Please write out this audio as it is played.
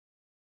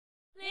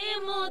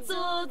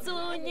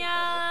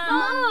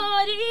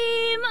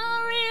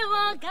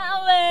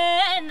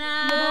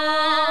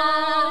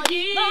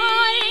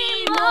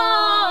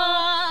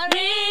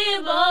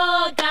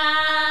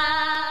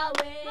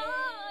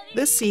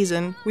This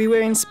season, we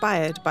were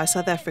inspired by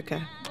South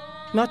Africa.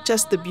 Not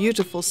just the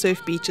beautiful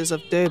surf beaches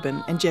of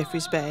Durban and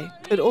Jeffreys Bay,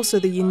 but also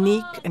the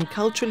unique and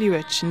culturally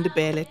rich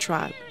Ndebele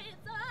tribe.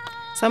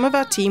 Some of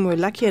our team were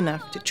lucky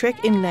enough to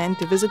trek inland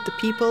to visit the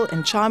people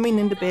and charming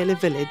Ndebele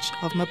village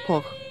of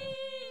Mapoche.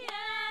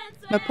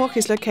 Mapoche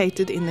is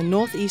located in the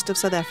northeast of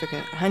South Africa,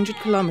 100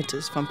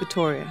 kilometers from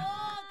Pretoria.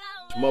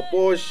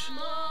 Mapoche,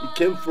 it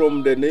came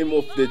from the name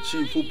of the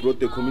chief who brought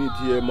the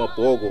community here,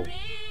 Mapogo.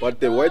 But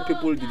the white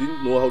people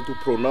didn't know how to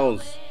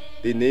pronounce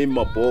the name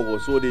Mapogo,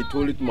 so they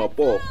told it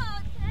Mapoche.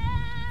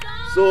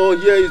 So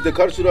here is the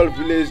cultural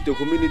village. The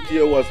community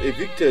here was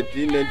evicted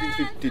in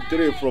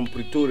 1953 from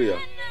Pretoria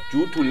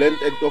due to Land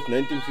Act of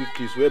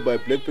 1950s, whereby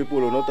black people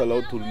were not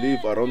allowed to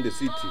live around the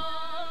city.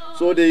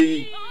 So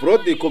they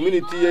brought the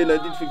community here in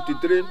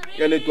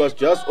 1953, and it was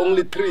just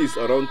only trees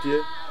around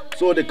here.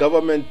 So the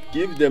government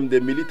gave them the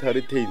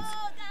military tents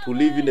to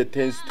live in the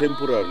tents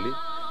temporarily.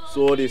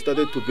 So they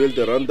started to build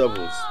the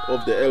rendezvous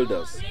of the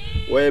elders,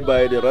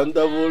 whereby the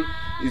rendezvous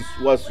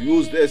was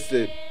used as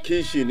a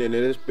kitchen and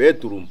a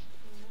bedroom.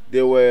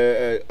 They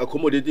were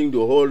accommodating the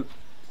whole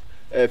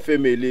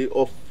family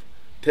of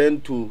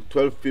 10 to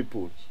 12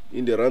 people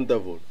in the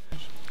rendezvous.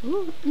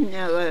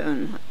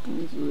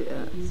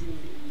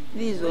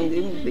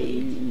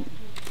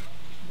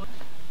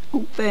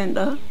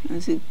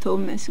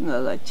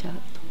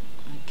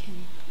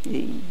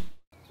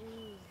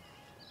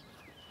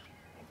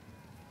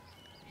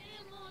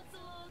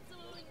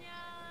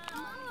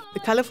 The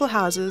colourful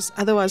houses,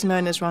 otherwise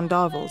known as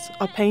rondavels,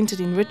 are painted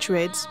in rich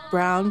reds,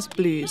 browns,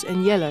 blues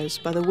and yellows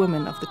by the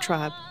women of the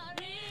tribe.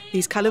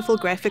 These colourful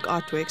graphic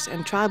artworks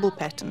and tribal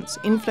patterns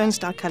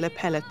influenced our colour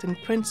palette and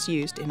prints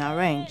used in our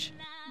range.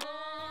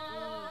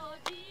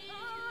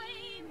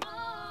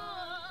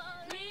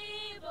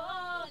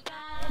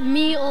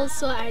 Me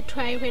also, I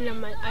tried when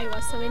I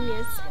was 7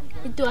 years.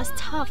 It was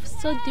tough,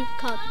 so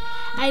difficult.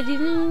 I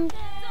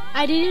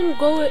didn't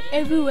go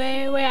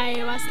everywhere where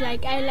I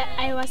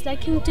was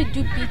liking to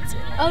do beats.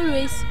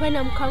 Always when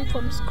I'm come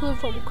from school,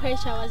 from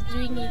creche, I was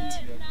doing it.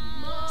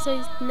 So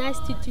it's nice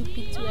to do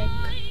beat work.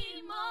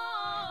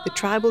 The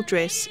tribal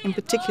dress, in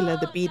particular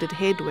the beaded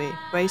headwear,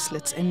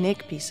 bracelets and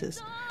neck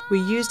pieces, were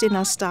used in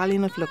our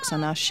styling of looks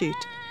on our shoot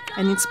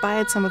and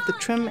inspired some of the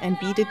trim and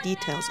beaded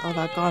details of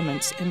our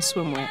garments and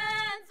swimwear.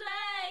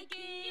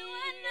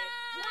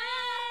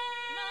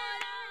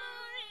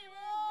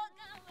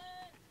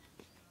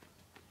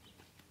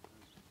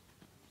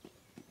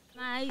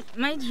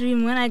 My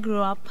dream when I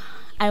grow up,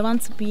 I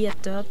want to be a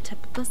doctor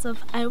because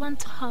I want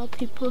to help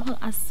people who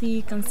are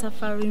sick and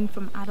suffering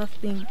from other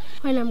things.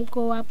 When I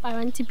grow up, I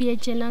want to be a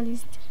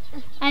journalist.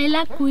 I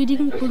like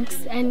reading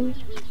books and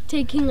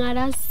taking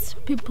others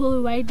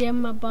people write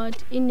them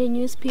about in the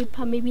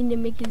newspaper, maybe in the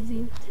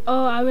magazine.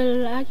 Or I will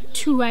like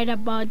to write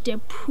about the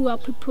poor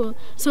people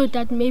so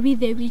that maybe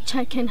the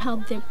richer can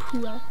help the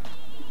poor.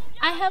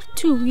 I have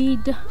to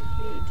read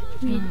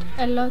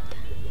a lot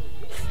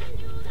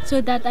so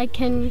that I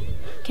can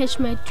catch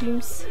my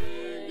dreams.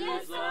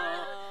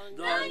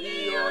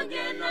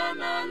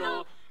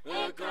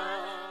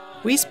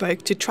 We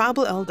spoke to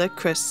tribal elder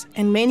Chris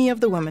and many of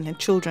the women and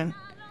children.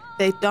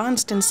 They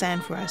danced and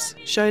sang for us,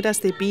 showed us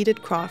their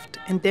beaded craft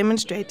and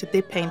demonstrated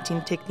their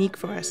painting technique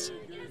for us.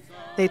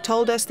 They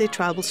told us their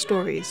tribal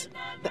stories,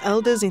 the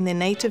elders in their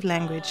native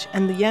language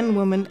and the young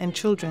women and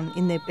children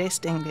in their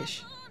best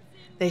English.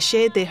 They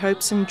shared their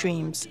hopes and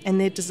dreams and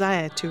their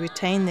desire to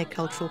retain their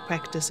cultural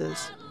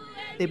practices,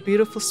 their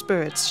beautiful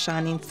spirits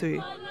shining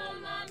through.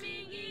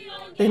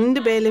 The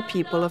Ndebele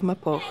people of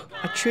Mapoche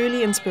are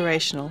truly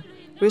inspirational.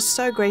 We're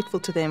so grateful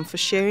to them for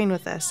sharing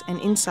with us an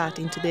insight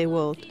into their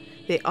world,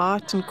 their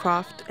art and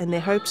craft, and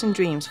their hopes and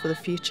dreams for the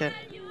future.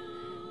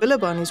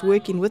 Durban is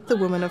working with the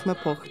women of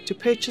Mapoche to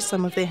purchase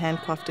some of their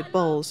handcrafted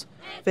bowls,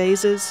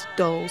 vases,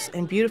 dolls,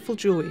 and beautiful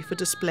jewelry for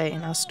display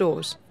in our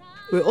stores.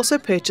 We're also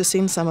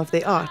purchasing some of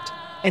their art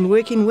and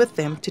working with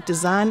them to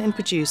design and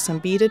produce some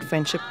beaded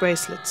friendship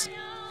bracelets.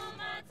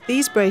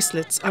 These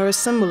bracelets are a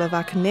symbol of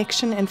our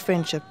connection and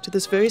friendship to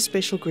this very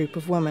special group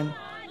of women.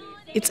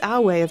 It's our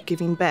way of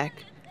giving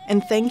back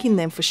and thanking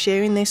them for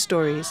sharing their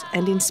stories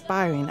and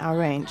inspiring our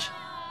range.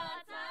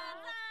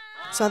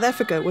 South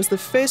Africa was the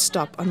first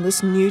stop on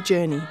this new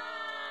journey.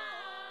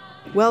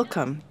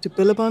 Welcome to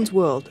Durban's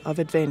world of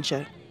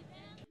adventure.